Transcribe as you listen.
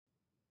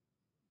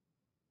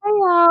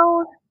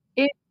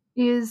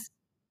is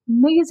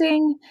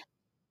amazing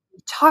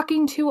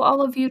talking to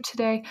all of you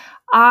today.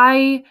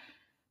 I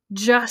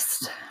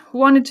just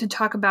wanted to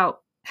talk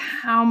about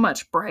how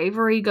much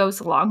bravery goes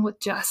along with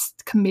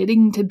just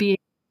committing to being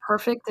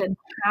perfect and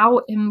how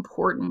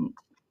important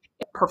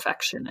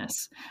perfection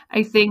is.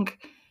 I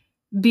think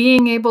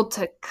being able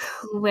to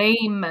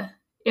claim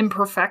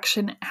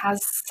imperfection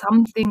as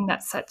something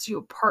that sets you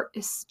apart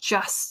is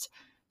just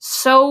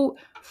so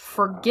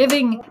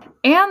forgiving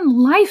and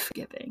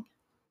life-giving.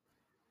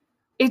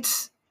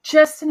 It's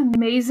just an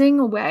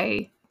amazing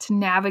way to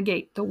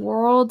navigate the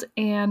world,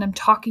 and I'm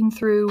talking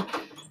through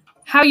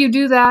how you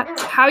do that,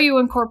 how you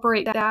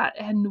incorporate that,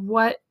 and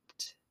what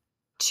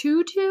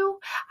to do.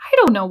 I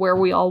don't know where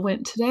we all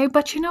went today,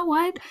 but you know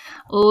what?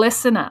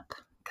 Listen up,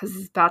 because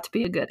it's about to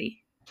be a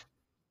goodie.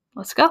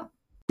 Let's go.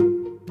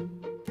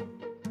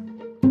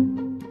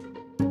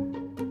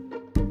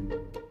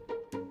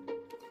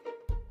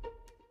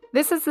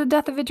 This is the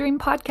Death of a Dream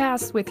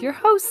podcast with your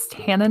host,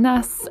 Hannah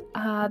Nuss.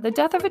 The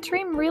Death of a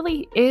Dream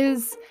really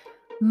is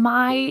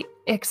my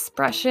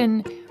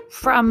expression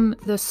from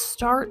the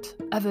start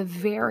of a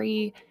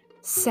very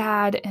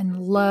sad and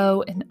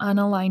low and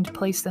unaligned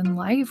place in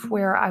life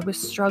where I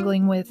was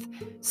struggling with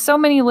so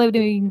many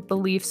limiting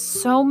beliefs,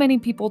 so many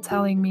people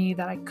telling me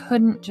that I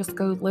couldn't just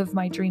go live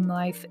my dream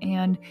life.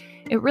 And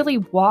it really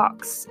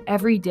walks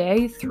every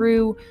day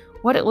through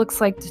what it looks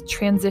like to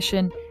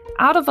transition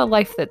out of a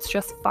life that's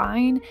just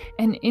fine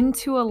and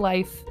into a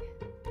life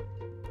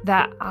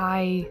that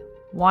I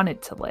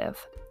wanted to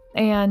live.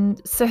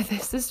 And so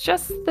this is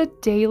just the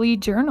daily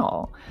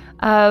journal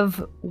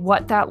of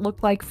what that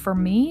looked like for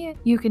me.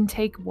 You can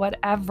take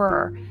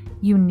whatever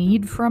you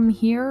need from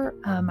here.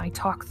 I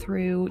talk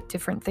through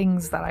different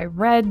things that I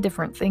read,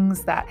 different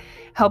things that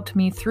helped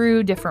me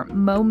through different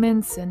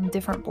moments and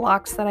different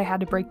blocks that I had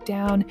to break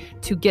down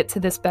to get to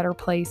this better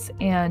place.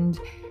 And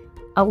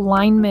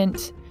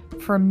alignment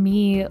for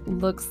me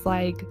looks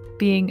like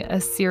being a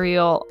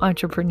serial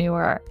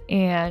entrepreneur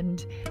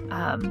and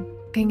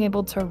being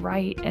able to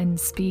write and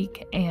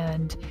speak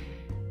and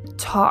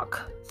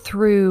talk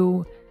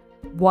through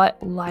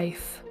what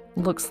life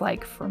looks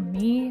like for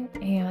me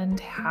and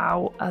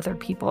how other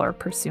people are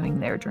pursuing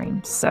their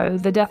dreams. So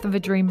the Death of a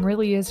Dream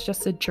really is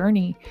just a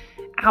journey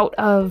out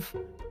of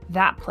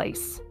that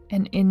place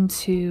and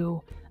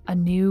into a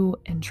new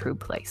and true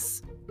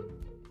place.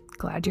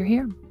 Glad you're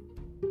here.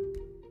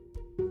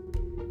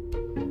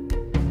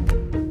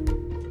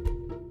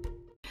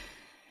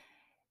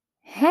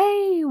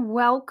 Hey,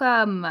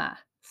 welcome.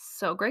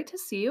 So great to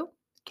see you.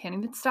 Can't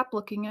even stop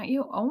looking at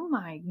you. Oh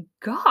my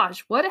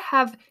gosh, what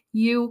have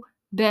you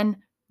been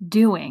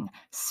doing?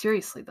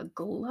 Seriously, the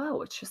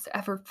glow, it's just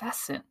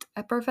effervescent.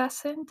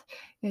 Effervescent?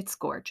 It's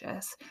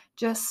gorgeous.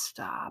 Just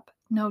stop.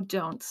 No,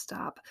 don't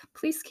stop.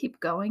 Please keep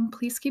going.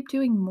 Please keep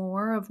doing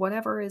more of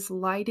whatever is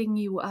lighting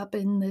you up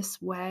in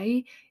this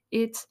way.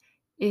 It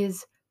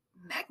is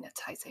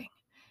magnetizing.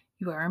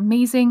 You are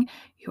amazing.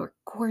 You are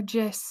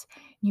gorgeous.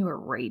 You are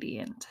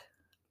radiant.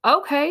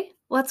 Okay,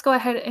 let's go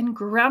ahead and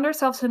ground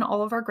ourselves in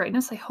all of our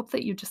greatness. I hope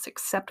that you just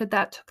accepted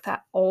that, took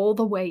that all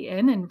the way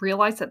in, and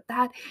realized that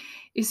that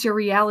is your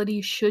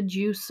reality should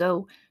you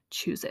so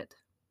choose it.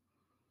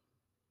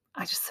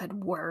 I just said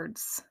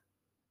words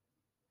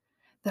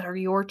that are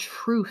your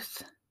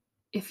truth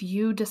if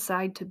you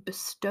decide to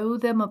bestow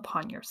them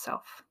upon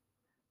yourself.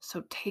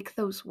 So take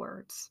those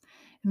words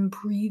and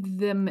breathe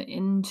them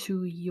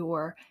into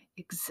your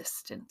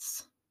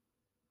existence.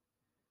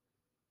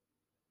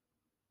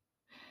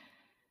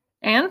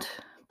 And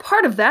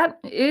part of that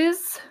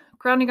is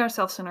grounding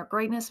ourselves in our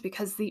greatness,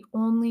 because the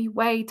only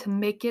way to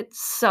make it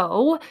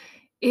so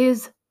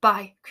is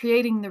by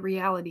creating the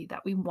reality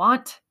that we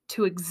want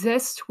to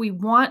exist. We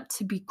want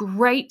to be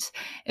great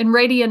and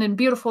radiant and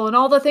beautiful and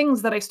all the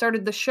things that I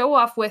started the show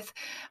off with.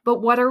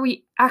 But what are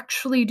we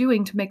actually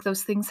doing to make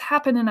those things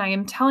happen? And I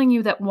am telling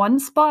you that one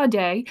spa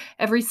day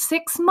every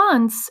 6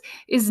 months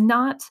is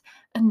not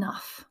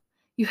enough.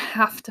 You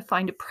have to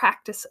find a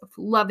practice of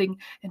loving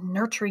and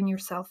nurturing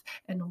yourself.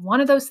 And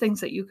one of those things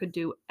that you could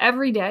do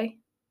every day,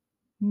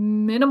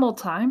 minimal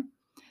time,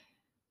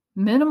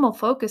 minimal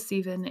focus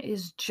even,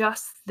 is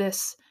just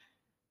this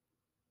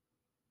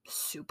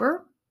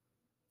super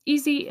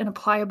easy and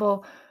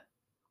applicable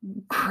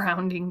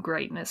grounding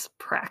greatness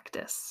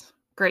practice.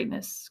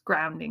 Greatness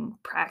grounding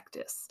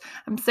practice.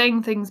 I'm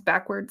saying things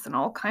backwards and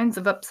all kinds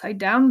of upside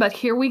down, but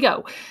here we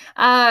go.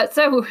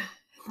 So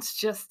it's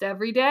just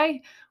every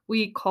day.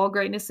 We call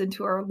greatness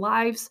into our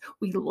lives.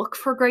 We look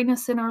for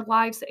greatness in our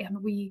lives,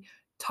 and we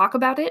talk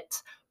about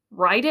it,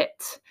 write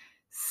it,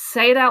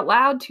 say it out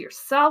loud to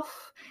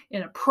yourself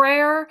in a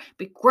prayer.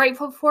 Be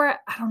grateful for it.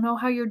 I don't know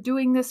how you're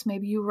doing this.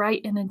 Maybe you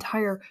write an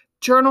entire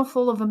journal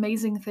full of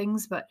amazing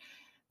things, but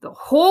the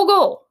whole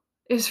goal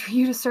is for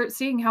you to start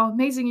seeing how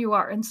amazing you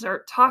are and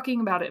start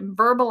talking about it and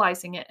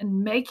verbalizing it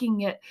and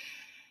making it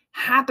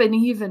happen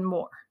even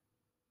more.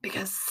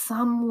 Because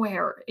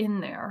somewhere in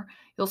there,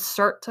 you'll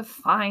start to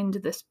find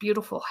this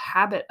beautiful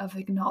habit of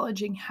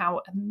acknowledging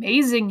how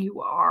amazing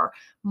you are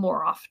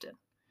more often.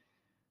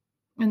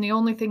 And the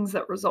only things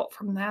that result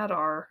from that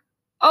are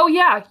Oh,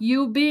 yeah,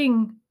 you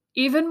being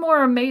even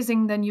more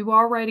amazing than you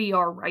already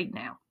are right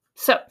now.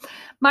 So,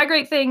 my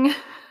great thing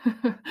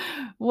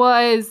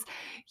was,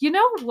 you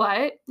know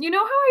what? You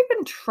know how I've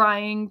been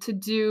trying to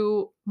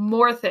do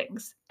more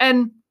things?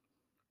 And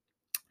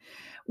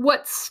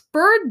what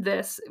spurred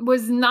this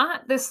was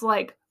not this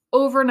like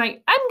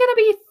overnight, I'm going to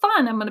be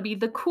fun. I'm going to be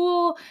the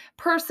cool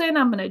person.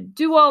 I'm going to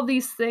do all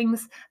these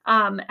things.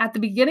 At the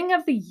beginning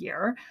of the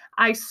year,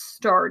 I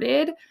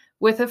started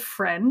with a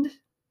friend.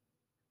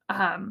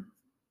 Um,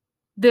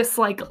 this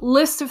like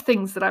list of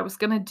things that I was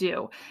going to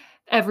do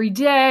every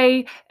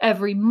day,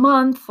 every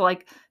month,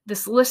 like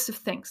this list of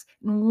things.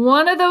 And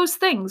one of those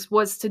things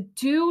was to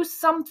do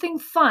something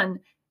fun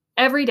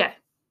every day,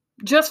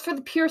 just for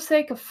the pure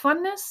sake of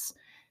funness,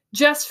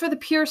 just for the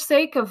pure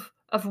sake of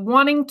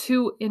wanting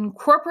to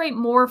incorporate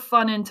more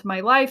fun into my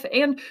life,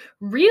 and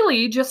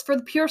really just for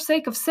the pure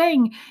sake of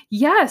saying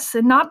yes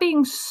and not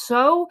being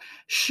so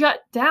shut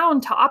down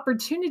to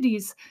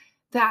opportunities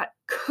that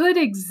could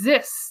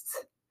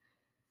exist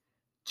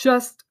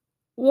just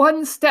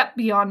one step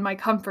beyond my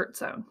comfort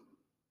zone.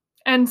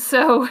 And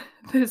so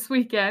this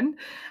weekend,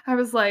 I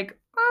was like,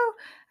 well,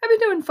 I've been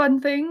doing fun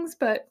things,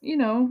 but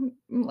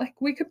like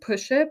we could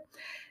push it.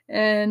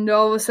 And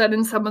all of a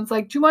sudden, someone's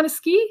like, do you want to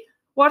ski?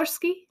 Water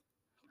ski?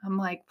 I'm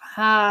like,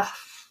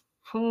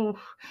 ooh.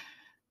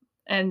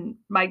 And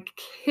my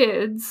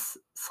kids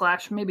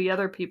slash maybe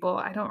other people,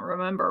 I don't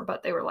remember,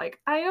 but they were like,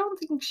 I don't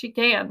think she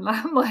can.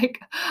 I'm like,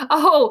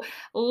 oh,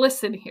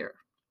 listen here.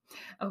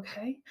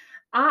 Okay.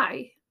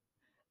 I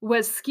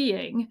was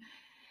skiing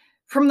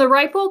from the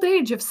ripe old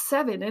age of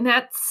 7. And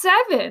at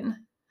 7,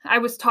 I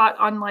was taught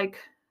on like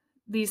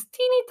these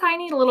teeny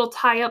tiny little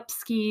tie-up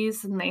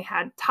skis, and they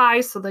had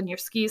ties. So then your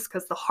skis,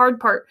 because the hard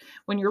part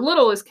when you're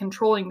little is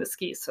controlling the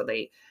skis. So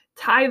they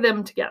tie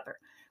them together.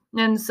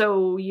 And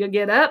so you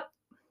get up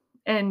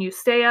and you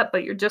stay up,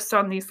 but you're just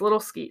on these little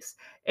skis.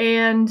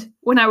 And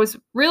when I was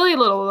really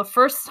little, the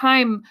first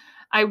time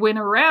I went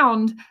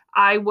around,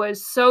 I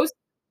was so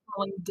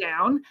falling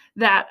down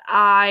that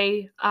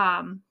I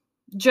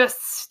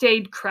just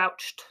stayed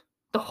crouched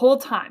the whole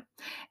time.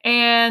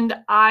 And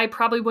I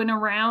probably went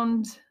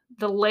around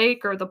the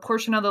lake, or the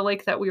portion of the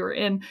lake that we were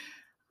in,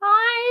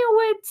 I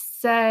would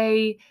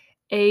say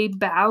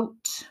about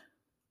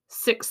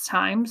 6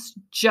 times,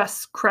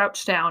 just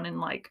crouched down in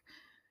like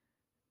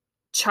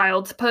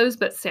child's pose,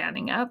 but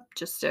standing up,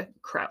 just a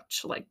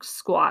crouch, like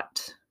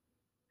squat.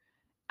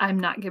 I'm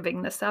not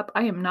giving this up.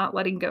 I am not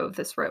letting go of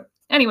this rope.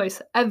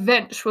 Anyways,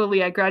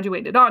 eventually I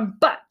graduated on,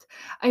 but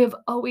I have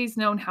always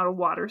known how to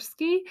water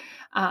ski.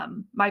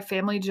 My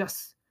family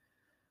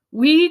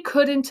we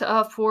couldn't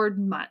afford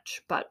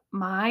much, but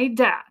my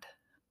dad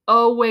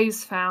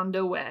always found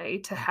a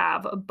way to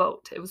have a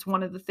boat. It was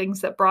one of the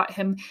things that brought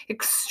him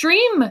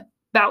extreme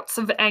bouts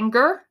of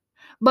anger,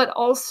 but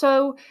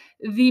also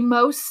the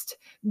most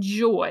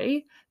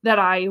joy that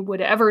I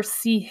would ever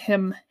see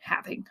him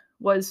having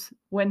was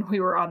when we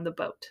were on the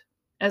boat,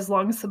 as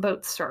long as the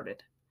boat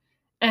started.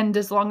 And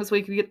as long as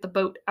we could get the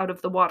boat out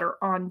of the water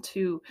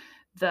onto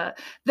the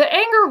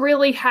anger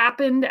really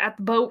happened at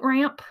the boat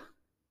ramp,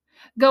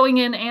 going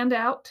in and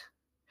out.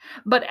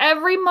 But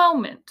every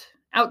moment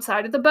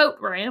outside of the boat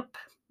ramp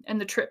and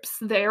the trips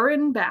there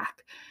and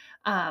back,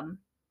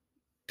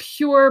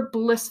 pure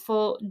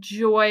blissful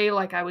joy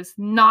like I was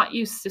not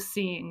used to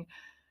seeing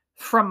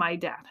from my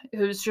dad. It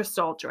was just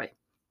all joy.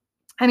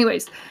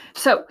 Anyways,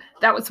 so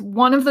that was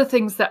one of the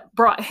things that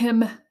brought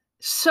him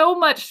so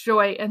much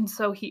joy. And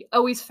so he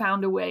always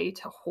found a way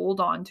to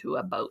hold on to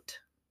a boat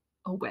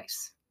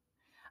always.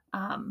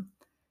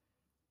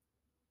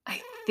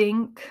 I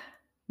think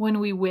when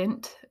we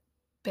went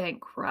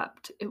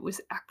bankrupt, it was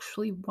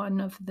actually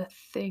one of the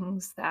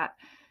things that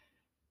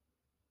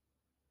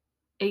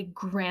a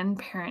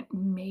grandparent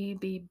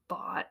maybe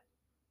bought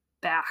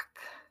back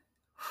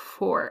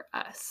for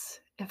us,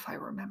 if I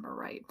remember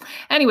right.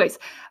 Anyways,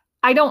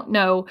 I don't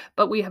know,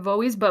 but we have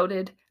always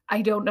boated.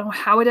 I don't know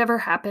how it ever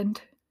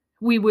happened.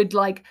 We would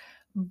like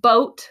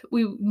boat.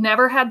 We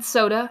never had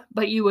soda,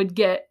 but you would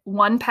get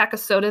 1 pack of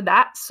soda.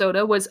 That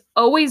soda was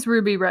always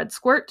Ruby Red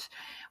Squirt.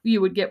 You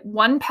would get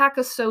 1 pack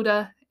of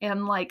soda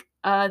and like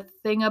a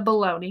thing of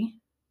bologna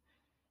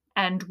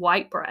and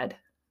white bread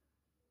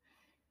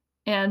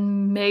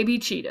and maybe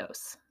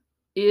Cheetos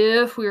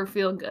if we were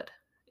feeling good.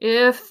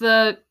 If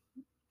the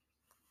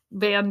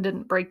van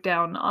didn't break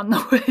down on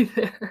the way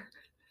there.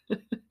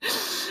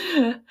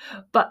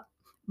 But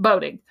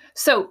boating.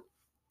 So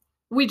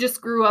we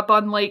just grew up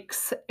on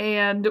lakes,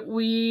 and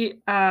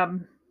we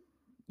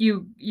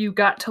you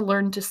got to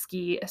learn to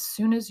ski as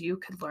soon as you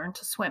could learn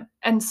to swim.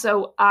 And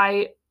so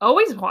I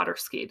always water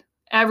skied.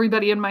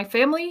 Everybody in my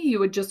family, you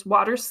would just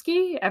water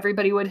ski.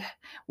 Everybody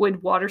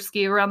would water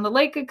ski around the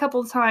lake a couple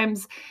of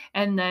times,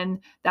 and then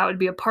that would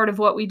be a part of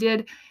what we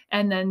did.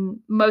 And then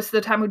most of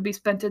the time would be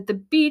spent at the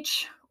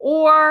beach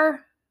or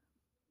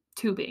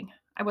tubing.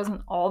 I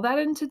wasn't all that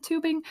into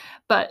tubing,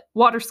 but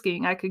water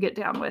skiing I could get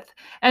down with.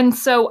 And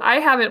so I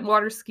haven't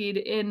water skied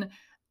in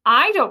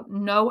I don't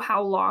know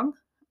how long.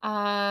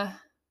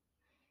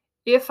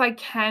 If I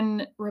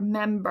can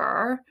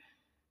remember,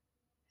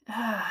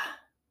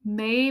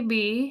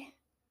 maybe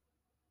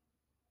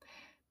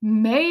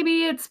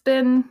it's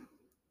been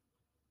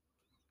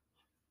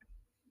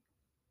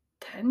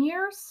 10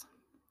 years.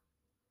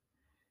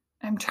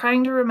 I'm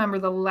trying to remember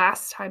the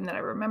last time that I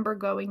remember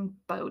going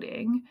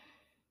boating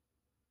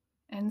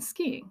and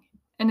skiing.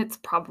 And it's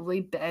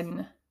probably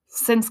been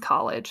since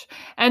college.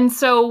 And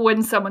so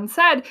when someone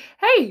said,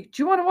 "Hey,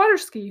 do you want to water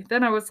ski?"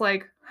 Then I was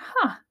like,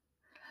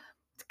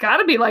 it's got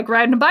to be like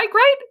riding a bike,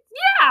 right?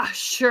 Yeah,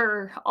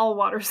 sure, I'll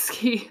water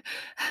ski.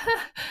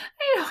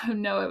 I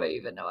don't know if I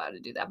even know how to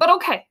do that, but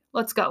okay,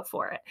 let's go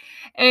for it.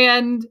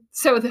 And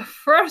so the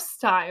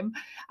first time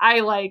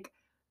I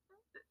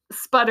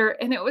sputter,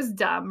 and it was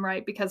dumb,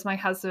 right? Because my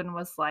husband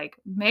was like,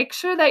 "Make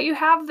sure that you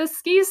have the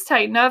skis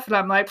tight enough." And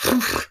I'm like,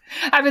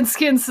 "I've been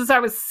skiing since I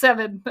was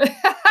 7."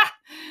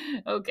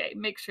 Okay,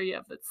 make sure you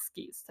have the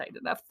skis tight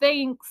enough.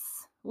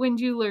 Thanks. When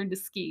did you learn to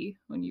ski?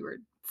 When you were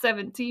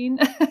 17?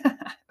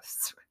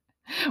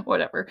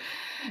 Whatever.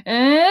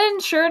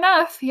 And sure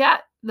enough, yeah,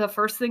 the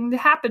first thing to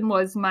happen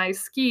was my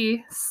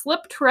ski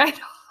slipped right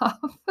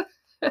off.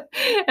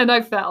 And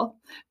I fell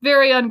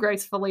very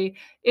ungracefully,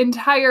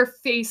 entire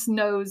face,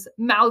 nose,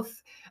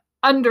 mouth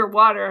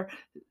underwater,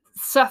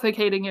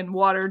 suffocating in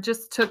water,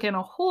 just took in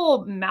a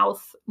whole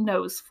mouth,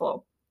 nose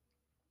full.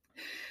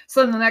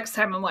 So the next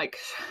time I'm like,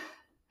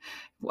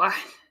 "Why?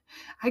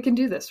 I can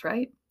do this,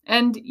 right?"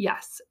 And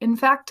yes, in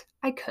fact,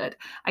 I could.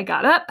 I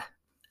got up,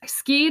 I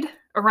skied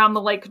around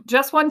the lake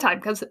just one time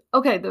because,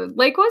 okay, the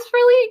lake was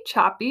really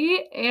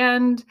choppy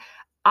and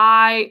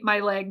my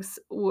legs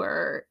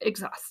were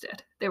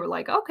exhausted. They were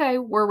like, "Okay,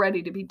 we're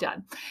ready to be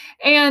done."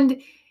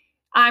 And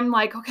I'm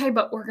like, "Okay,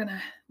 but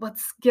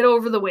let's get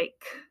over the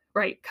wake,"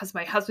 right? Because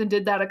my husband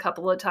did that a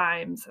couple of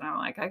times. And I'm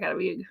like, I gotta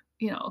be,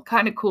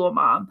 kind of cool,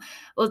 mom.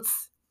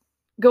 Let's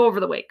go over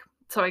the wake.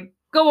 So I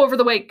go over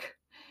the wake.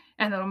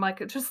 And then I'm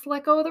like, just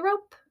let go of the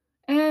rope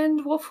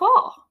and we'll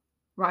fall,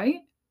 right?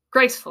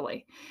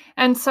 Gracefully.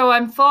 And so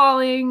I'm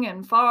falling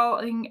and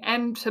falling.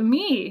 And to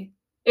me,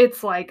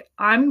 it's like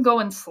I'm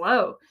going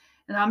slow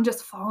and I'm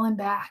just falling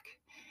back.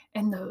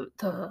 And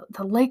the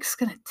lake's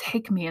gonna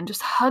take me and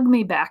just hug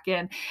me back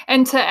in.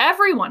 And to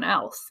everyone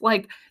else,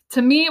 like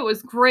to me, it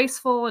was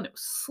graceful and it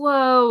was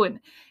slow and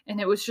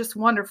it was just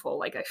wonderful.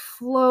 Like I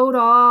float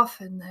off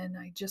and then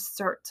I just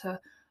start to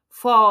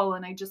fall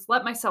and I just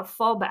let myself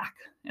fall back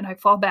and I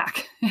fall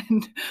back.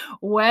 And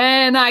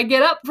when I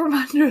get up from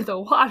under the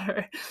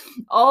water,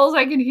 all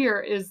I can hear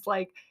is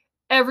like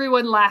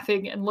everyone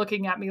laughing and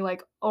looking at me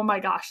like, "Oh my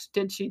gosh,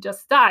 did she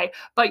just die?"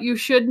 But you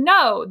should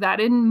know that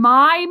in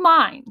my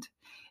mind,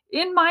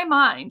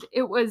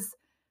 it was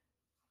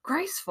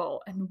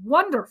graceful and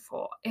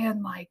wonderful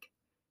and like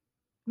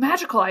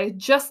magical. I had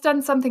just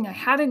done something I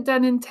hadn't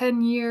done in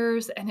 10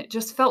 years and it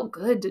just felt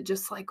good to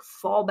just like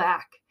fall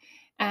back.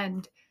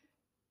 And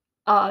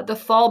the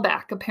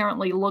fallback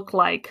apparently looked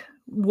like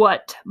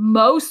what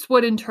most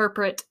would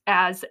interpret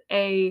as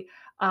a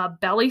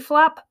belly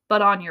flap,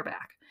 but on your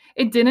back.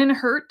 It didn't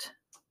hurt.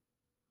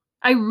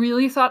 I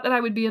really thought that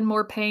I would be in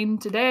more pain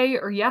today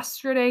or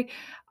yesterday.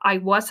 I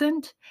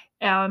wasn't.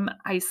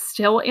 I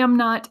still am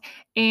not.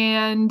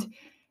 And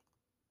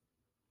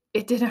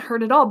it didn't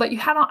hurt at all. But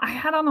I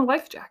had on a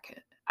life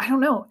jacket. I don't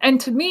know.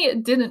 And to me,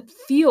 it didn't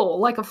feel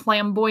like a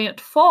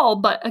flamboyant fall.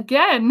 But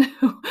again,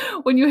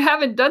 when you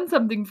haven't done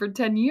something for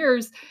 10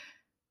 years,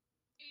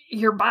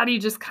 your body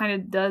just kind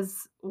of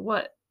does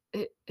what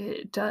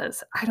it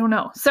does. I don't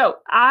know. So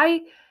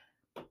I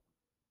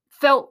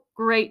felt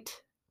great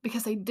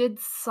because I did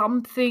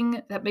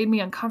something that made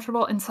me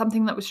uncomfortable and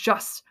something that was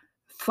just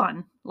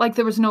fun. Like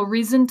there was no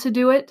reason to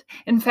do it.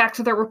 In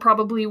fact, there were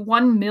probably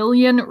 1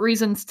 million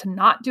reasons to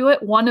not do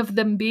it. One of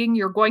them being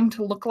you're going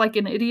to look like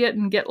an idiot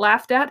and get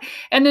laughed at.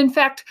 And in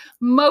fact,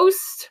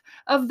 most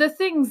of the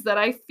things that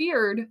I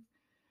feared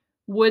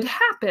would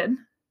happened.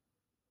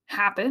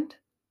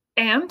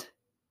 And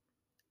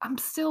I'm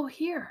still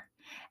here.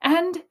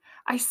 And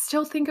I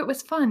still think it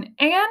was fun.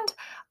 And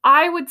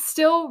I would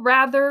still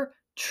rather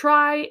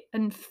try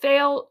and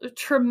fail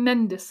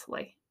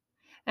tremendously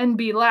and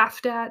be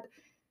laughed at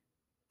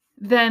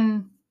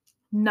than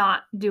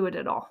not do it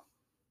at all.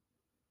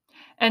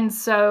 And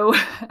so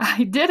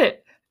I did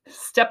it.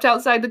 Stepped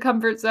outside the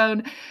comfort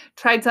zone,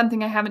 tried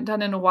something I haven't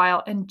done in a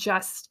while, and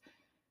just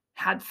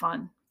had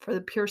fun for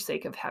the pure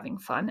sake of having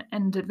fun.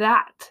 And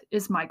that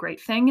is my great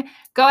thing.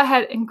 Go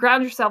ahead and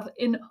ground yourself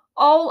in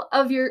all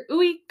of your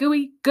ooey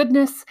gooey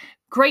goodness,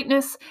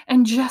 greatness,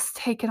 and just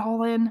take it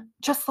all in.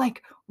 Just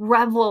like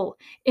revel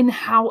in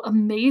how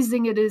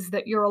amazing it is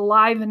that you're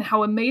alive and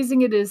how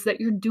amazing it is that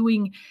you're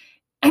doing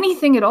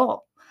anything at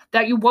all.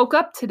 That you woke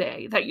up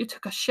today, that you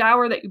took a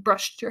shower, that you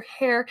brushed your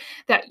hair,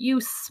 that you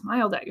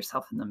smiled at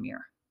yourself in the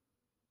mirror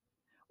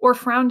or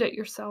frowned at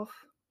yourself.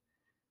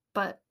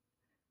 But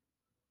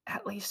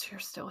at least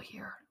you're still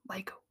here.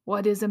 Like,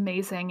 what is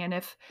amazing? And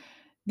if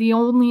the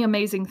only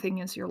amazing thing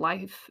is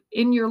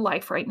in your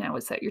life right now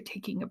is that you're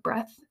taking a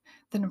breath,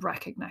 then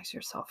recognize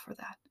yourself for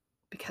that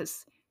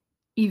because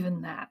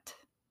even that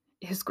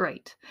is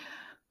great.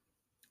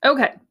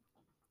 Okay.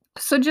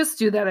 So just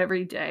do that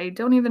every day.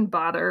 Don't even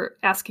bother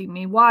asking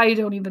me why.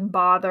 Don't even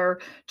bother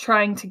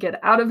trying to get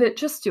out of it.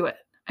 Just do it.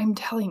 I'm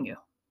telling you,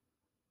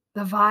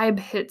 the vibe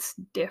hits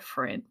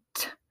different.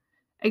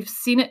 I've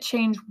seen it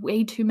change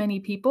way too many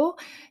people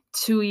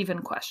to even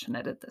question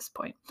it at this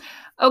point.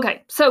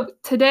 Okay, so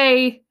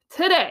today,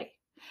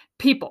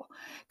 people,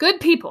 good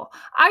people,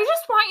 I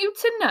just want you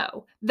to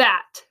know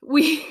that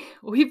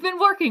we've been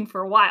working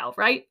for a while,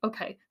 right?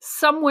 Okay,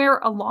 somewhere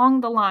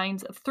along the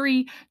lines of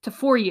 3 to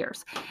 4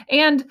 years.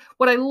 And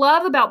what I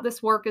love about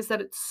this work is that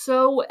it's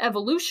so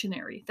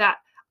evolutionary, that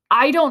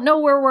I don't know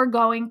where we're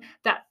going,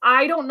 that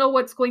I don't know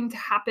what's going to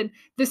happen.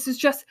 This is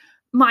just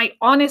my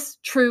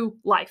honest, true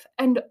life.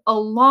 And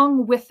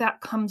along with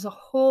that comes a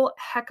whole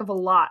heck of a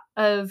lot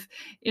of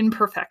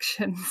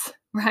imperfections,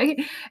 right?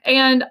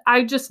 And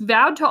I just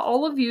vowed to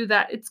all of you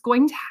that it's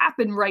going to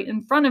happen right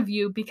in front of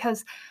you,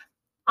 because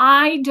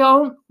I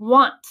don't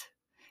want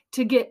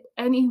to get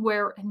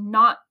anywhere and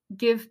not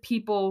give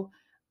people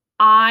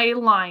eye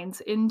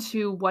lines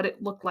into what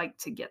it looked like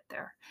to get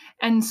there.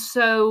 And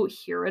so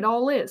here it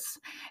all is.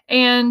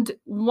 And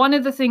one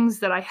of the things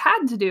that I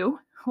had to do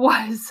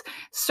was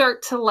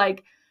start to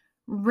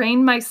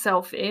rein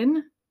myself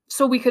in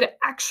so we could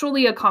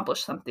actually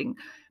accomplish something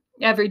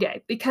every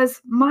day, because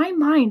my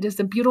mind is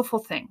a beautiful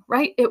thing,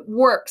 right? It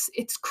works,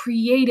 it's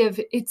creative,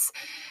 it's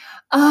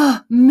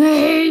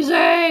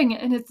amazing.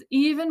 And it's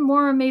even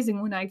more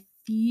amazing when I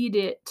feed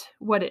it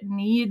what it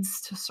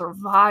needs to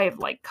survive.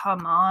 Like,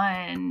 come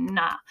on.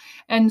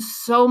 And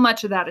so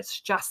much of that is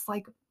just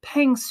like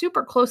paying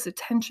super close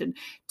attention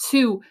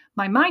to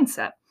my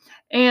mindset.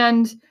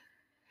 And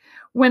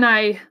when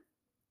I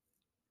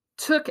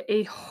took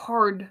a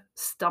hard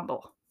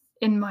stumble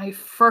in my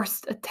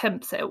first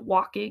attempts at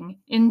walking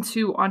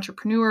into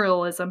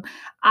entrepreneurialism,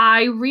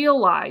 I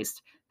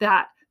realized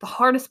that the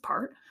hardest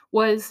part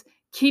was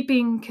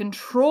keeping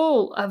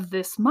control of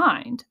this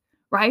mind,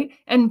 right?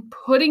 And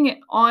putting it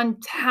on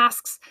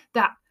tasks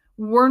that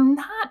were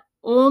not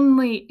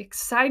only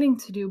exciting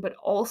to do, but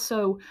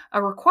also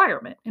a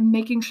requirement, and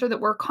making sure that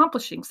we're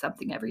accomplishing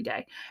something every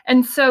day.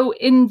 And so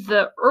in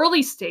the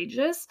early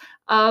stages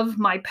of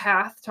my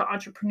path to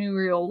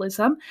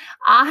entrepreneurialism,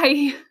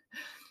 I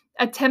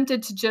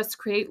attempted to just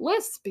create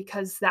lists,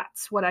 because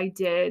that's what I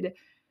did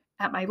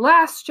at my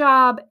last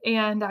job.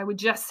 And I would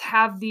just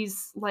have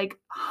these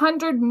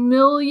 100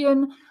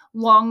 million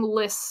long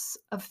lists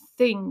of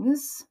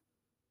things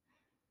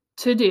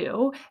to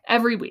do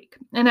every week.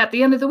 And at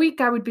the end of the week,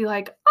 I would be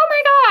like, oh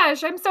my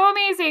gosh, I'm so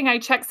amazing. I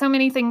checked so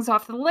many things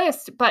off the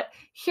list. But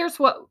here's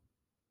what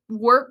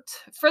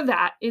worked for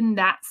that in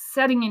that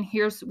setting. And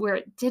here's where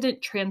it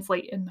didn't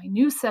translate in my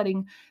new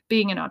setting,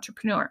 being an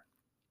entrepreneur.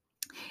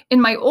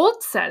 In my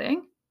old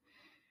setting,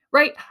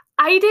 right,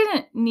 I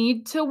didn't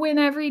need to win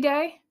every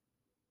day,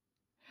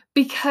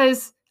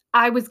 because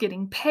I was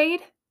getting paid.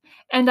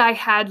 And I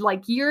had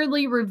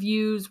yearly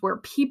reviews where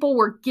people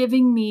were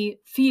giving me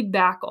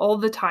feedback all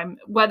the time,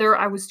 whether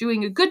I was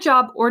doing a good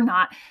job or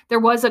not. There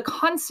was a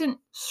constant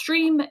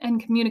stream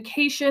and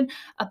communication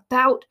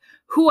about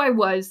who I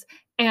was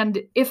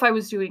and if I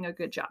was doing a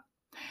good job.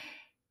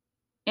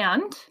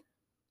 And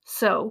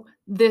so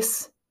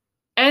this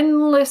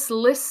endless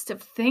list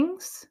of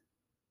things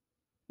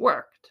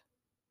worked.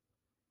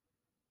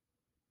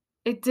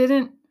 It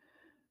didn't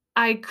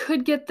I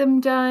could get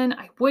them done.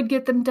 I would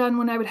get them done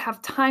when I would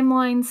have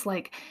timelines.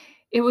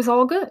 It was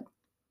all good.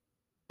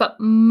 But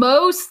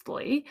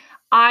mostly,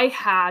 I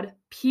had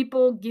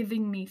people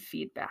giving me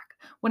feedback.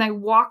 When I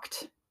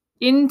walked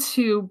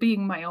into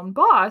being my own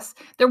boss,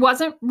 there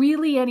wasn't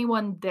really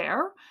anyone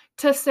there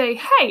to say,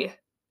 hey,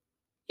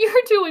 you're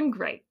doing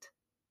great.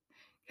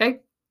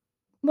 Okay.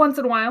 Once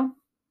in a while,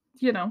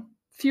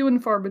 few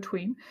and far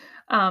between.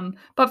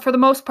 But for the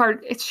most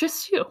part, it's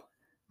just you,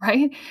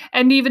 right?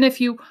 And even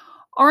if you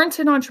aren't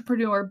an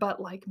entrepreneur, but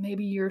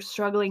maybe you're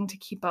struggling to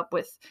keep up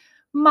with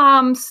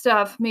mom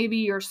stuff, maybe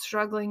you're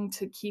struggling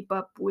to keep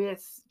up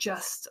with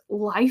just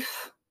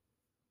life,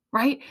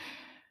 right?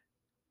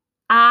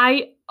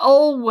 I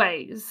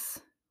always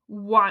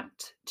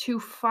want to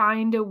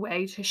find a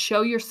way to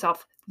show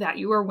yourself that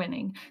you are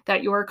winning,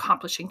 that you are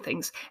accomplishing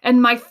things.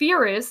 And my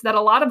fear is that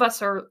a lot of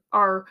us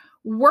are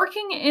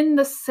working in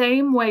the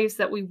same ways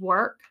that we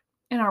work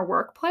in our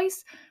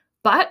workplace,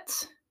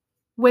 but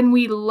when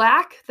we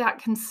lack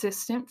that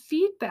consistent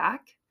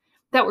feedback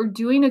that we're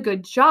doing a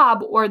good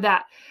job, or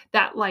that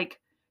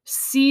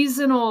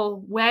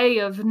seasonal way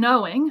of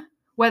knowing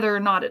whether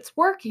or not it's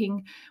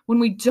working, when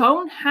we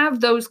don't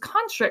have those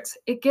constructs,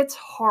 it gets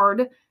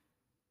hard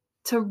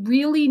to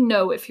really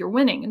know if you're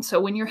winning. And so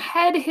when your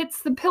head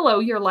hits the pillow,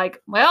 you're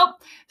like, well,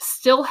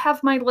 still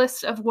have my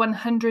list of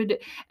 100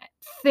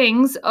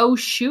 things. Oh,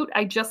 shoot,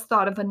 I just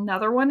thought of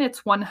another one.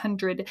 It's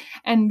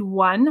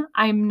 101.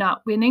 I'm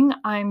not winning.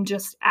 I'm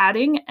just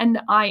adding, and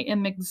I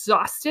am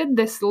exhausted.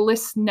 This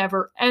list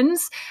never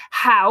ends.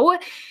 How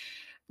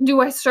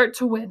do I start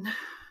to win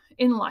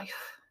in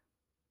life?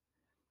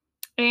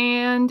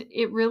 And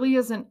it really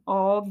isn't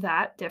all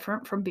that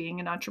different from being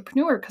an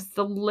entrepreneur, because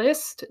the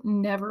list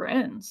never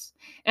ends.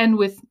 And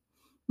with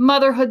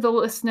motherhood, the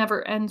list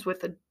never ends.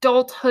 With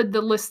adulthood,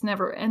 the list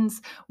never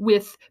ends.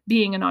 With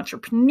being an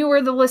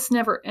entrepreneur, the list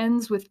never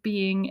ends. With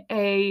being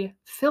a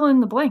fill in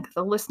the blank,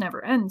 the list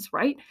never ends,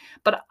 right?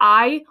 But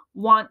I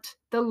want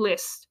the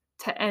list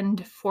to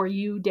end for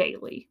you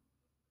daily,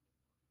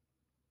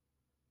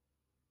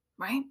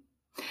 right?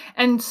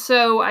 And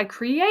so I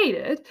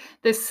created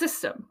this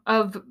system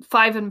of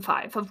 5 and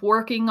 5, of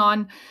working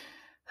on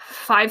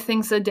 5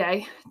 things a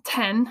day,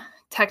 10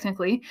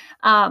 technically,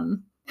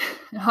 on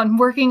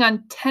working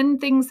on 10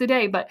 things a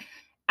day, but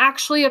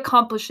actually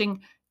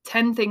accomplishing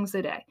 10 things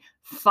a day.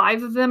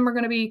 5 of them are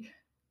going to be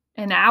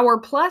an hour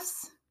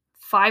plus,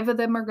 5 of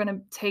them are going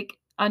to take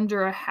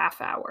under a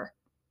half hour.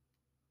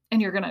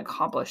 And you're going to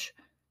accomplish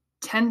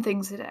 10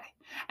 things a day.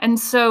 And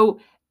so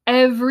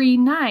every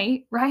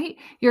night, right,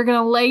 you're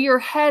going to lay your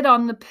head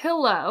on the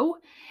pillow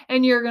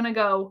and you're going to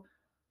go,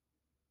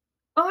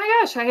 oh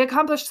my gosh, I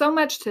accomplished so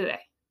much today.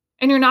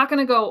 And you're not going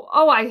to go,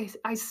 oh,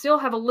 I still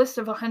have a list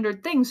of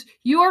 100 things.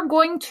 You are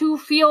going to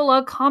feel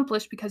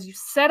accomplished because you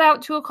set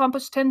out to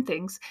accomplish 10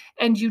 things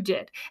and you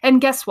did. And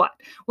guess what?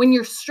 When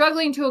you're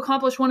struggling to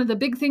accomplish one of the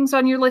big things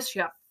on your list,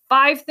 you have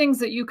 5 things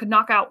that you could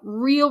knock out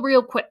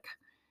real quick.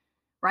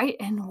 Right?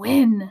 And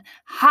win.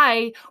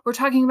 Hi, we're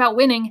talking about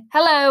winning.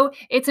 Hello,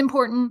 it's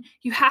important.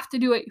 You have to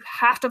do it. You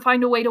have to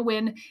find a way to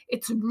win.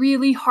 It's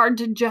really hard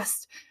to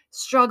just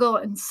struggle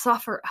and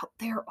suffer out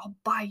there all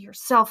by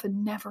yourself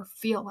and never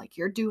feel like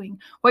you're doing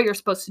what you're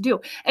supposed to do.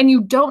 And you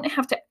don't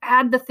have to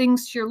add the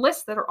things to your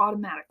list that are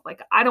automatic.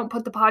 Like, I don't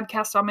put the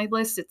podcast on my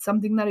list. It's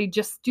something that I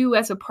just do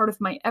as a part of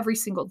my every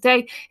single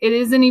day. It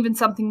isn't even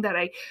something that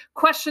I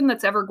question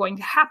that's ever going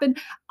to happen.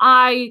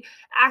 I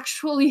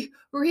actually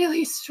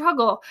really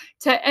struggle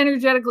to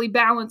energetically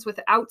balance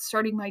without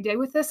starting my day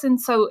with this.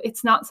 And so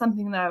it's not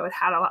something that I would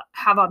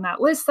have on that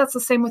list. That's the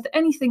same with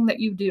anything that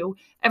you do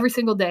every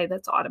single day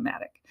that's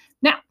automatic.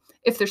 Now,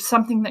 if there's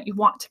something that you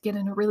want to get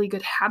in a really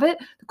good habit,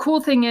 the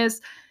cool thing is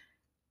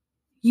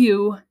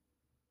you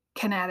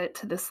can add it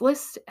to this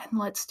list and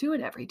let's do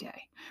it every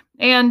day.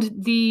 And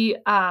the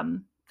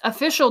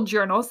official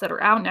journals that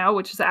are out now,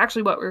 which is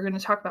actually what we're going to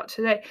talk about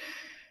today,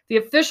 the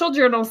official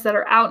journals that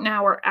are out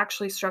now are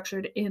actually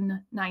structured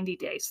in 90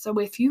 days. So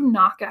if you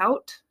knock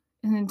out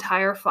an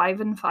entire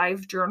 5 and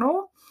 5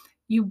 journal,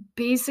 you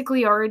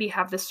basically already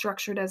have this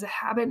structured as a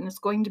habit, and it's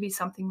going to be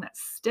something that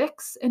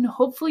sticks and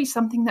hopefully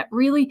something that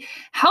really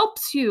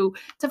helps you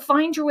to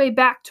find your way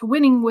back to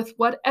winning with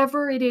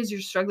whatever it is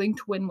you're struggling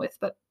to win with,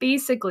 but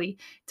basically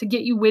to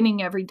get you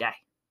winning every day,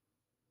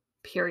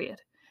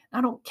 period. I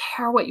don't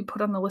care what you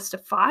put on the list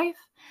of 5.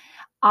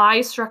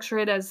 I structure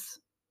it as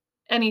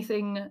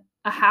anything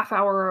a half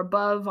hour or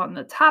above on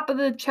the top of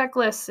the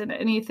checklist and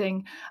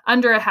anything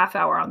under a half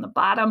hour on the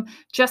bottom,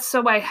 just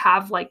so I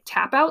have like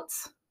tap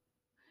outs.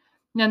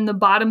 And the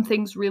bottom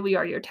things really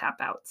are your tap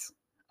outs.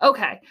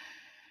 Okay,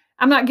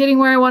 I'm not getting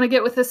where I want to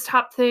get with this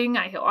top thing.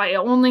 I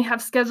only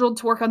have scheduled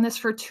to work on this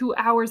for 2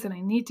 hours and I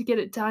need to get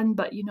it done,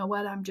 but you know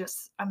what?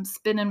 I'm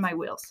spinning my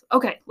wheels.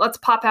 Okay, let's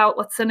pop out.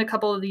 Let's send a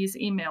couple of these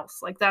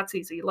emails. Like, that's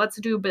easy. Let's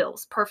do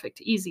bills. Perfect.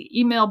 Easy.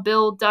 Email,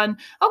 bill, done.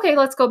 Okay,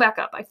 let's go back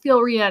up. I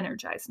feel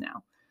re-energized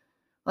now.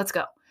 Let's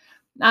go.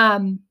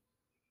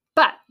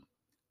 But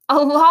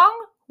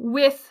along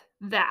with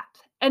that,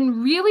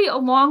 and really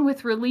along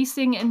with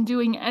releasing and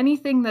doing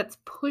anything that's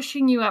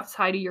pushing you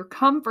outside of your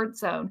comfort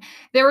zone,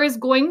 there is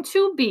going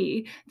to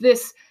be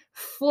this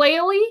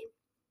flaily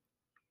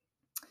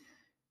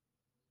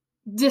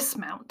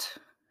dismount.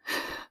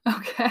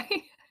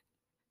 Okay.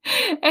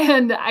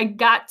 And I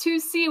got to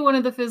see one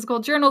of the physical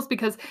journals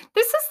because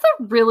this is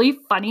the really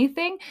funny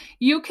thing.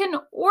 You can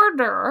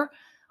order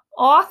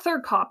author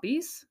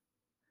copies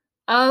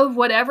of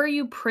whatever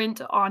you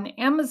print on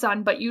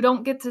Amazon, but you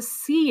don't get to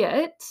see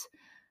it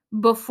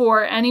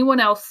before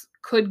anyone else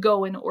could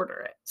go and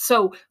order it.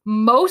 So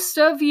most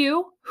of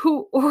you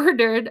who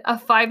ordered a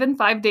 5 and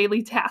 5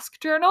 daily task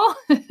journal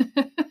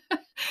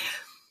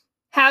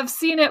have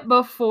seen it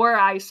before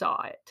I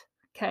saw it.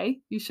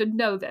 Okay, you should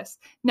know this.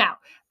 Now,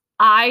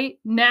 I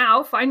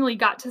finally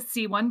got to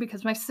see one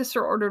because my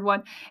sister ordered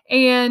one,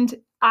 and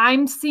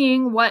I'm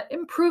seeing what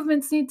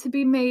improvements need to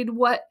be made,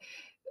 what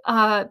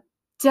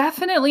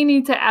definitely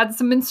need to add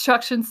some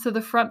instructions to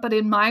the front, but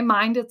in my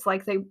mind, it's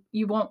like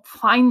you won't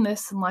find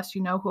this unless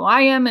you know who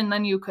I am, and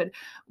then you could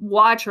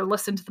watch or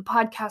listen to the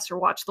podcast or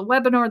watch the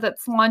webinar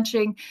that's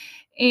launching,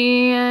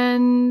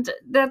 and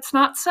that's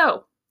not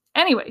so.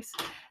 Anyways,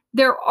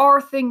 there are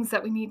things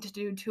that we need to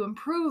do to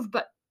improve,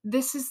 but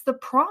this is the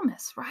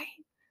promise, right?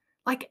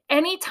 Like,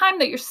 anytime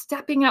that you're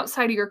stepping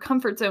outside of your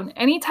comfort zone,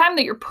 anytime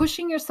that you're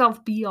pushing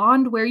yourself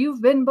beyond where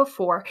you've been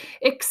before,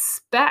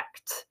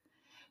 expect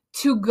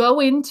to go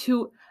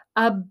into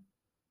a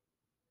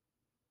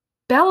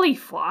belly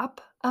flop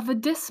of a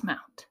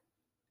dismount.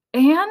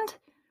 And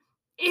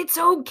it's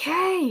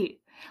okay.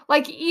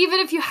 Like, even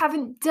if you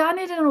haven't done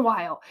it in a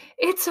while,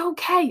 it's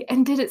okay.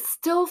 And did it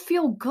still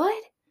feel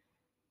good?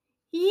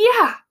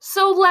 Yeah.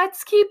 So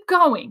let's keep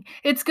going.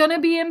 It's going to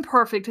be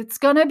imperfect. It's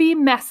going to be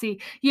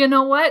messy. You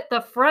know what?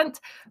 The front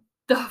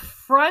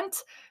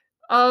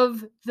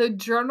of the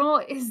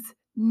journal is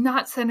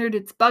not centered,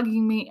 it's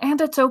bugging me,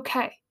 and it's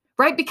okay,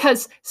 right?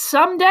 Because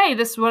someday,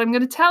 this is what I'm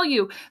going to tell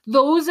you,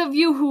 those of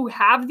you who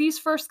have these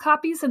first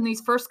copies, and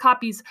these first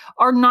copies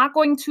are not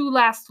going to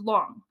last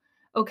long,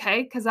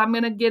 okay? Because I'm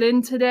going to get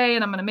in today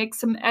and I'm going to make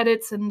some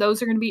edits, and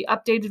those are going to be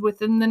updated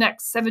within the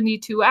next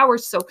 72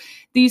 hours. So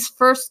these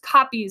first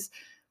copies,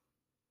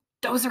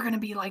 those are going to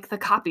be like the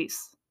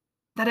copies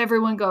that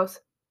everyone goes,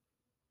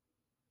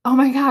 oh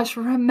my gosh,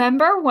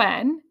 remember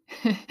when?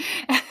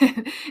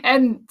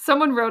 And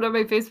someone wrote on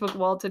my Facebook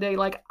wall today,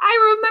 like,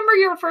 I remember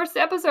your first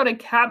episode. I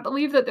can't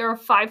believe that there are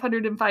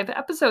 505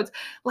 episodes.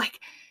 Like,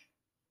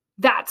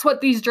 that's what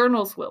these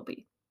journals will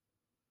be.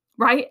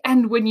 Right?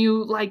 And when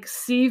you like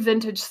see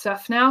vintage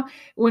stuff now,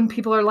 when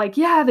people are like,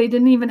 yeah, they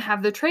didn't even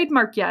have the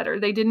trademark yet, or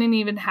they didn't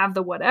even have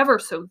the whatever.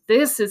 So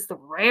this is the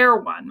rare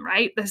one,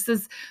 right? This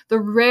is the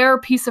rare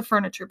piece of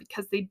furniture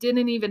because they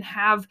didn't even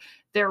have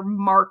their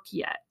mark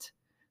yet.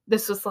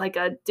 This was like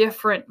a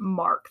different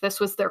mark. This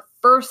was their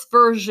first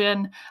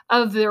version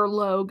of their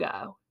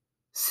logo.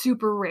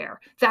 Super rare.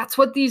 That's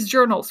what these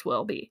journals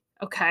will be.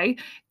 Okay.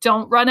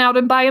 Don't run out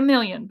and buy a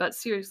million, but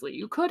seriously,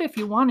 you could if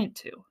you wanted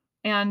to.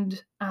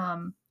 And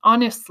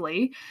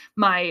honestly,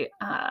 my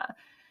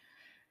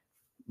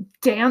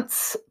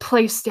dance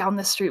place down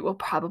the street will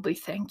probably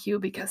thank you,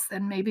 because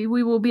then maybe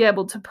we will be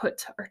able to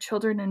put our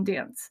children in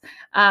dance.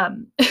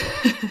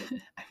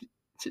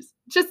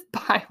 Just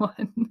buy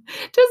one.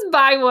 Just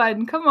buy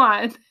one. Come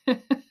on.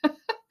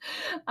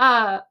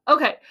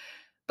 Okay.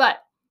 But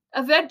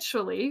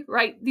eventually,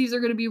 right, these are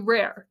going to be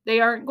rare. They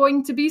aren't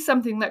going to be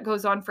something that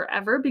goes on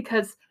forever,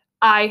 because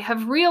I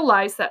have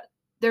realized that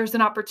there's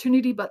an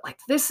opportunity, but like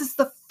this is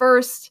the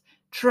first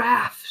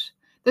draft.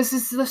 This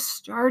is the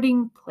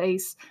starting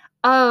place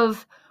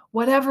of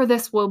whatever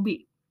this will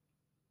be.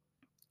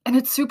 And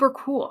it's super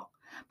cool.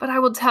 But I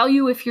will tell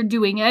you, if you're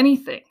doing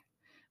anything,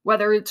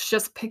 whether it's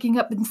just picking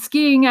up and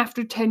skiing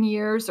after 10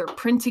 years or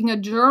printing a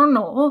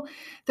journal,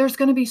 there's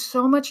going to be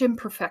so much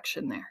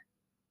imperfection there.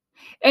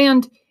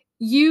 And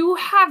you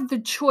have the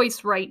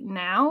choice right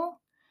now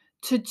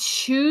to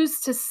choose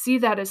to see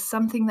that as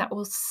something that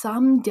will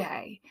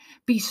someday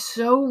be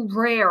so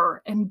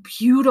rare and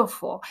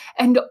beautiful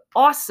and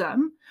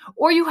awesome,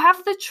 or you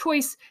have the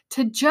choice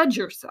to judge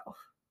yourself,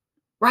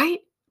 right?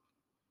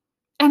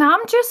 And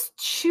I'm just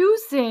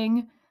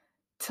choosing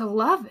to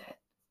love it.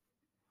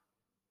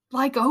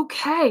 Like,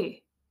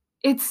 okay,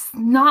 it's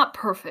not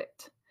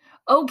perfect.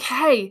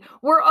 Okay,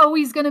 we're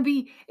always going to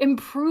be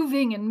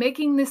improving and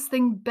making this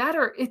thing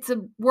better. It's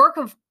a work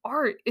of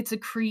art. It's a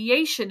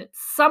creation. It's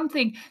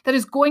something that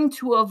is going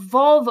to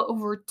evolve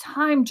over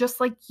time, just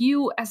like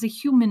you as a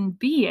human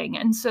being.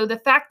 And so the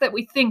fact that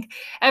we think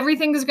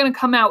everything is going to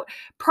come out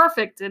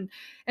perfect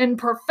and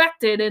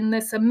perfected in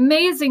this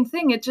amazing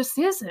thing, it just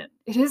isn't.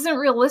 It isn't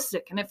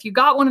realistic. And if you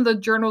got one of the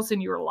journals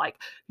and you were like,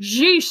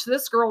 "Geesh,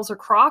 this girl's a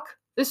crock.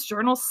 This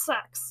journal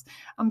sucks,"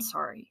 I'm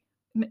sorry.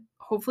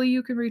 Hopefully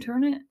you can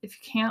return it. If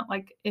you can't,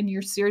 like, and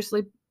you're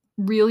seriously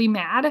really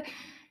mad,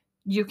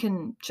 you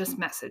can just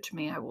message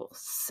me. I will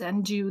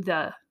send you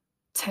the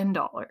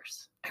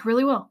 $10. I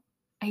really will.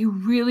 I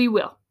really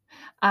will.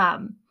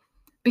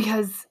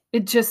 Because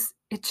it just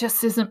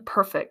isn't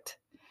perfect.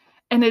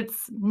 And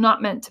it's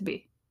not meant to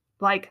be.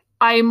 Like,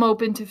 I am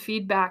open to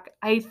feedback.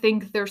 I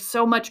think there's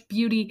so much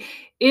beauty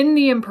in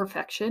the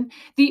imperfection.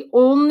 The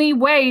only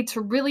way to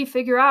really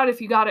figure out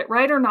if you got it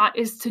right or not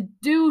is to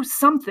do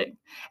something.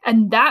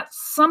 And that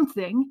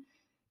something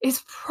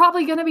is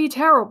probably going to be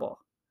terrible.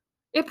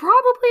 It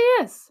probably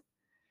is.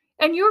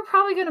 And you're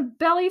probably going to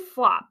belly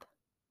flop.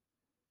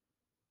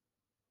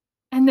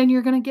 And then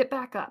you're going to get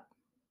back up.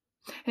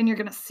 And you're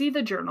going to see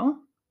the journal,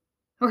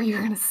 or you're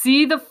going to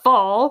see the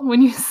fall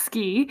when you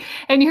ski,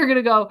 and you're going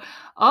to go,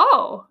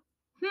 oh,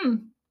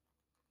 it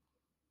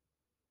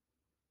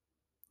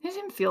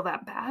didn't feel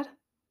that bad.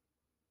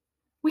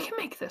 We can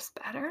make this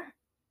better.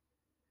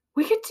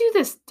 We could do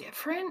this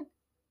different.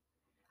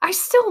 I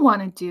still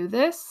want to do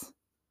this.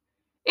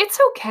 It's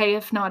okay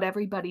if not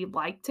everybody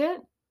liked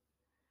it.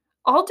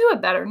 I'll do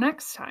it better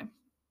next time.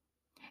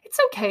 It's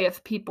okay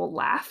if people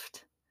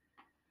laughed.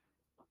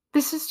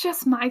 This is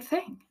just my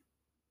thing.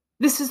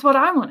 This is what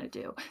I want to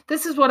do.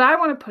 This is what I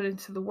want to put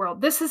into the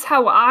world. This is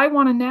how I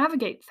want to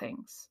navigate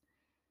things.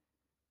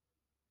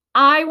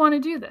 I want to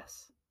do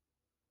this.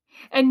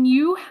 And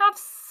you have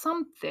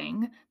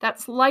something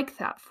that's like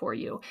that for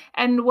you.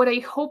 And what I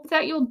hope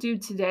that you'll do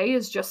today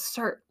is just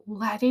start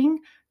letting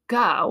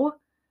go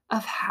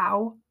of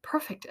how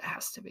perfect it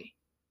has to be.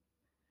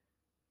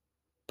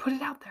 Put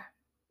it out there.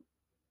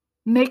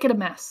 Make it a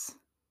mess.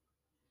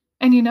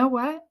 And you know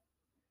what?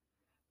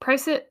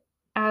 Price it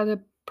at a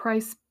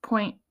price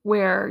point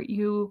where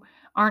you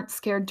aren't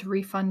scared to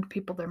refund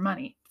people their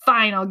money.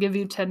 Fine, I'll give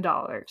you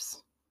 $10.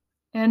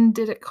 And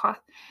did it cost?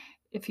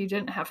 If you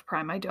didn't have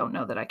Prime, I don't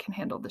know that I can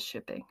handle the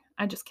shipping.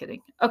 I'm just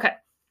kidding. Okay.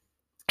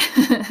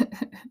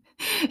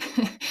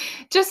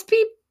 Just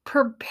be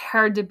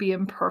prepared to be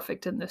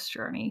imperfect in this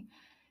journey.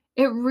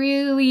 It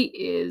really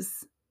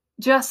is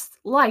just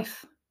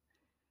life.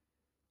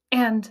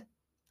 And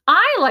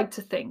I like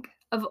to think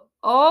of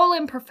all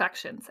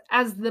imperfections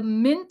as the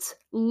mint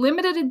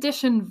limited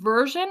edition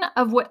version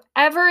of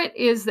whatever it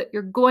is that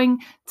you're going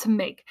to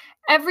make.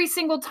 Every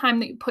single time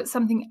that you put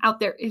something out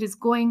there, it is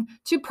going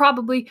to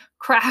probably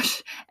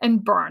crash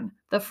and burn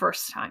the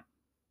first time.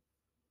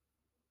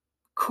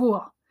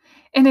 Cool.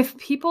 And if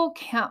people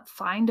can't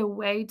find a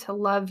way to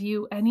love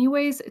you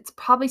anyways, it's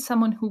probably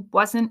someone who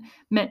wasn't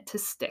meant to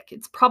stick.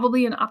 It's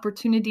probably an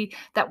opportunity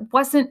that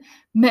wasn't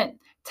meant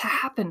to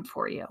happen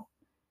for you.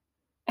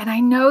 And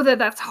I know that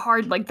that's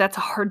hard, like that's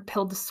a hard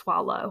pill to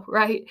swallow,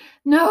 right?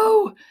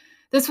 No,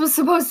 this was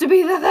supposed to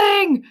be the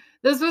thing.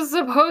 This was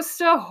supposed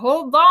to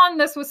hold on.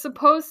 This was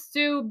supposed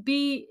to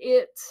be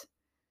it.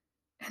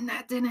 And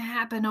that didn't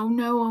happen. Oh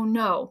no, oh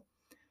no.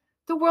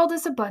 The world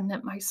is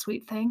abundant, my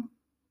sweet thing.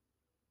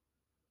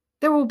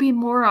 There will be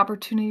more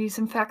opportunities.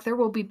 In fact, there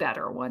will be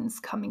better ones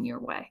coming your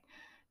way.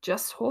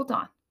 Just hold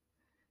on.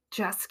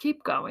 Just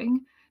keep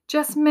going.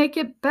 Just make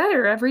it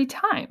better every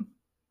time.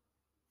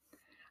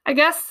 I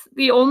guess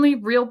the only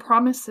real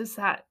promise is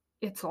that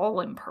it's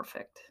all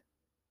imperfect.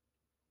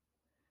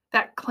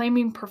 That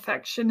claiming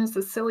perfection is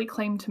a silly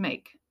claim to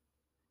make.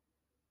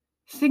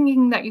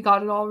 Thinking that you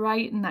got it all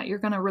right and that you're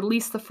going to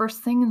release the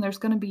first thing and there's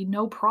going to be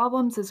no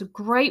problems is a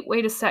great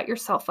way to set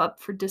yourself up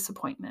for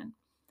disappointment.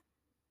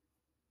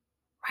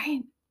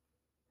 Right?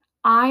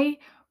 I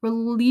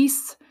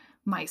release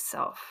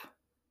myself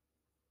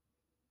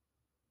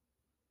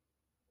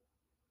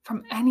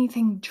from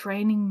anything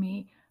draining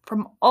me,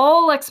 from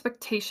all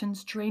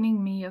expectations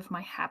draining me of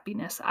my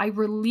happiness. I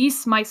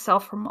release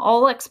myself from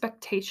all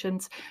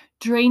expectations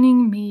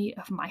draining me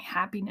of my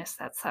happiness.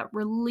 That's that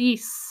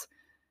release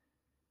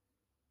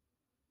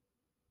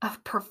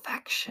of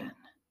perfection.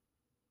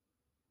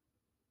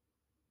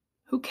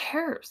 Who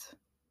cares?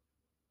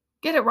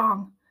 Get it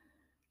wrong.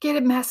 Get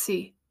it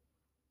messy.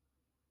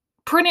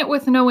 Print it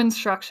with no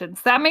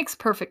instructions. That makes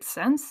perfect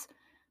sense,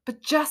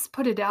 but just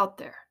put it out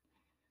there.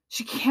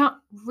 She can't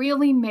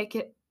really make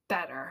it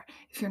better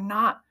if you're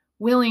not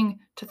willing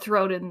to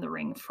throw it in the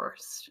ring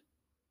first.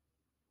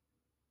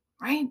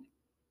 Right?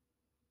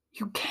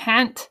 You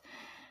can't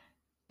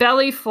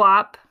belly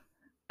flop,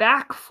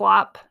 back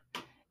flop,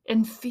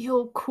 and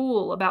feel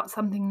cool about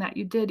something that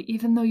you did,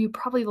 even though you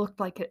probably looked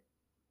like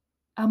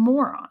a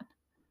moron.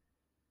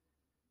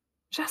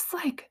 Just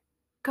like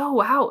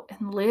go out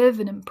and live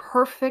an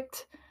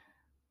imperfect,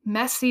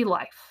 messy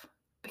life,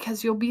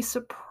 because you'll be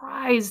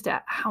surprised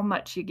at how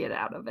much you get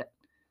out of it.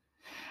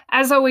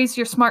 As always,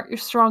 you're smart, you're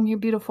strong, you're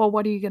beautiful.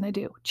 What are you going to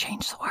do?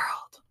 Change the world.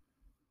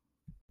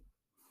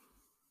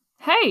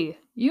 Hey,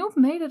 you've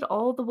made it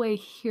all the way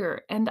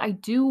here. And I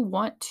do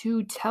want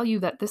to tell you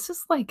that this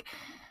is like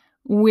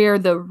where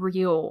the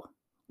real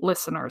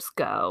listeners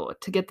go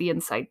to get the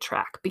inside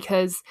track,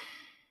 because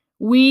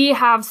we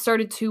have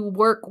started to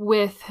work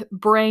with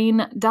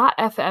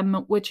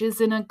Brain.fm, which is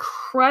an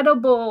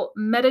incredible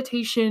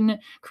meditation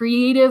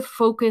creative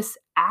focus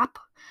app,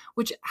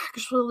 which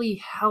actually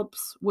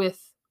helps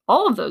with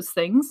all of those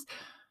things: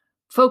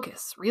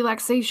 focus,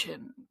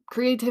 relaxation,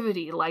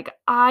 creativity. Like,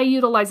 I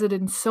utilize it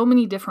in so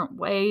many different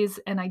ways,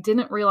 and I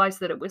didn't realize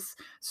that it was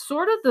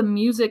sort of the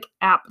music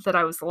app that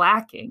I was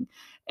lacking.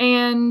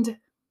 And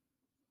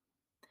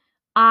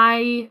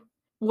I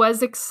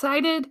was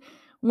excited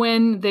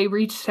when they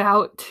reached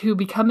out to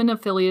become an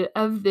affiliate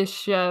of this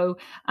show,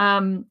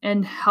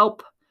 and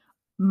help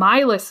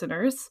my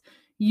listeners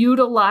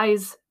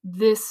utilize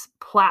this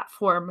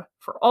platform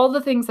for all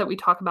the things that we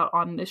talk about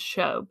on this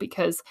show,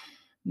 because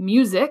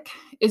music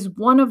is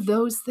one of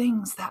those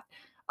things that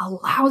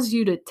allows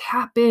you to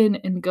tap in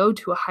and go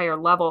to a higher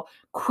level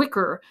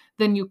quicker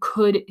than you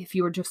could if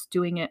you were just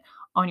doing it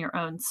on your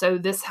own. So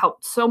this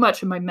helped so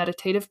much in my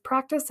meditative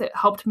practice. It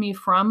helped me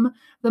from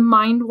the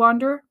mind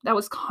wander that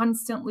was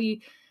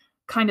constantly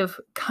kind of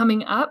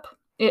coming up.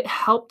 It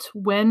helped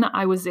when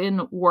I was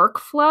in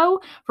workflow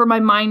for my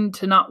mind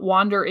to not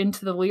wander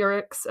into the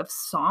lyrics of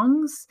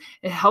songs.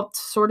 It helped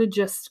sort of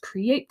just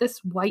create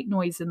this white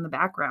noise in the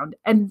background.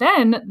 And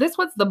then this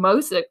was the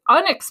most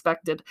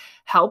unexpected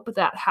help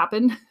that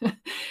happened.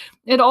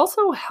 It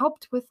also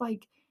helped with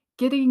like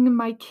getting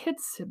my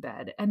kids to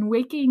bed and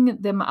waking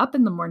them up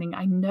in the morning.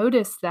 I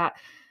noticed that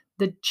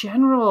the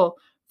general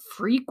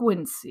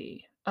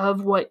frequency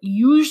of what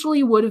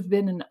usually would have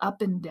been an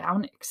up and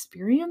down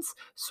experience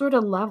sort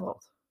of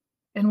leveled.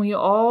 And we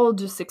all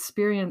just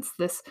experience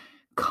this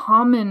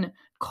common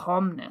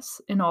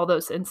calmness in all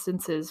those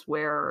instances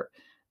where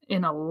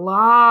in a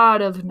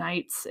lot of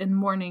nights and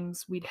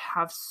mornings we'd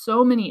have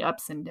so many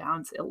ups and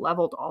downs. It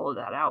leveled all of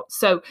that out.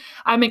 So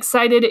I'm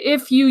excited.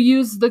 If you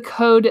use the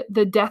code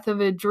The Death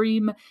of a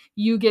Dream,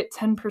 you get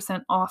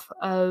 10% off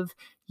of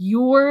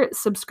your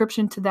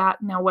subscription to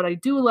that. Now, what I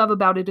do love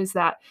about it is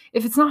that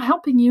if it's not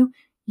helping you,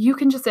 you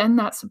can just end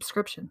that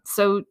subscription.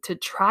 So to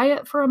try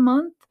it for a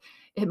month,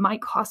 it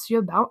might cost you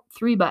about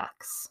 $3.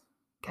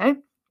 Okay.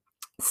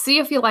 See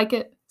if you like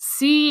it.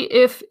 See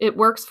if it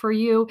works for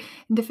you.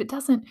 And if it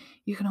doesn't,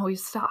 you can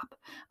always stop.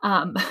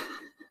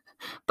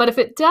 But if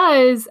it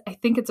does, I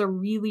think it's a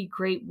really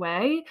great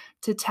way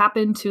to tap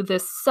into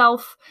this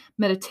self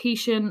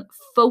meditation,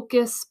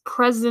 focus,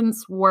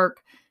 presence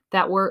work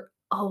that we're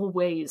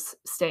always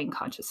staying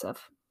conscious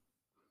of.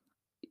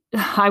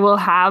 I will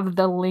have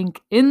the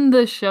link in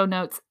the show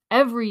notes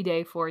every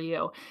day for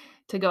you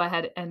to go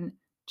ahead and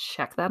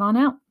check that on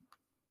out.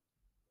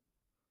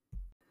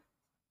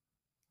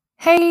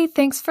 Hey,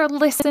 thanks for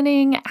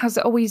listening. As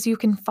always, you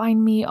can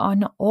find me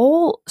on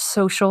all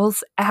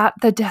socials at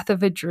The Death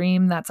of a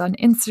Dream. That's on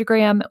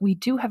Instagram. We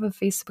do have a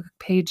Facebook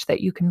page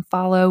that you can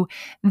follow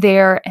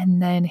there,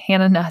 and then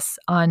Hannah Nuss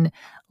on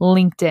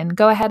LinkedIn.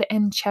 Go ahead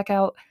and check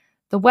out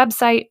the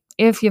website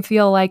if you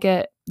feel like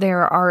it.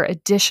 There are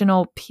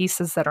additional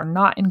pieces that are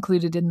not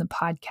included in the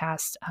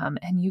podcast,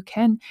 and you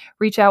can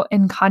reach out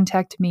and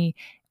contact me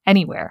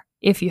anywhere.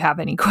 If you have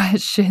any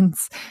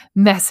questions,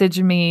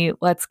 message me.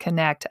 Let's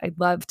connect. I'd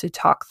love to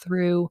talk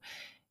through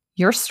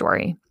your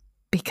story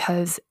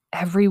because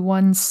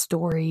everyone's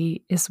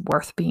story is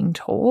worth being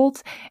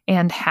told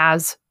and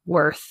has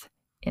worth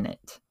in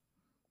it.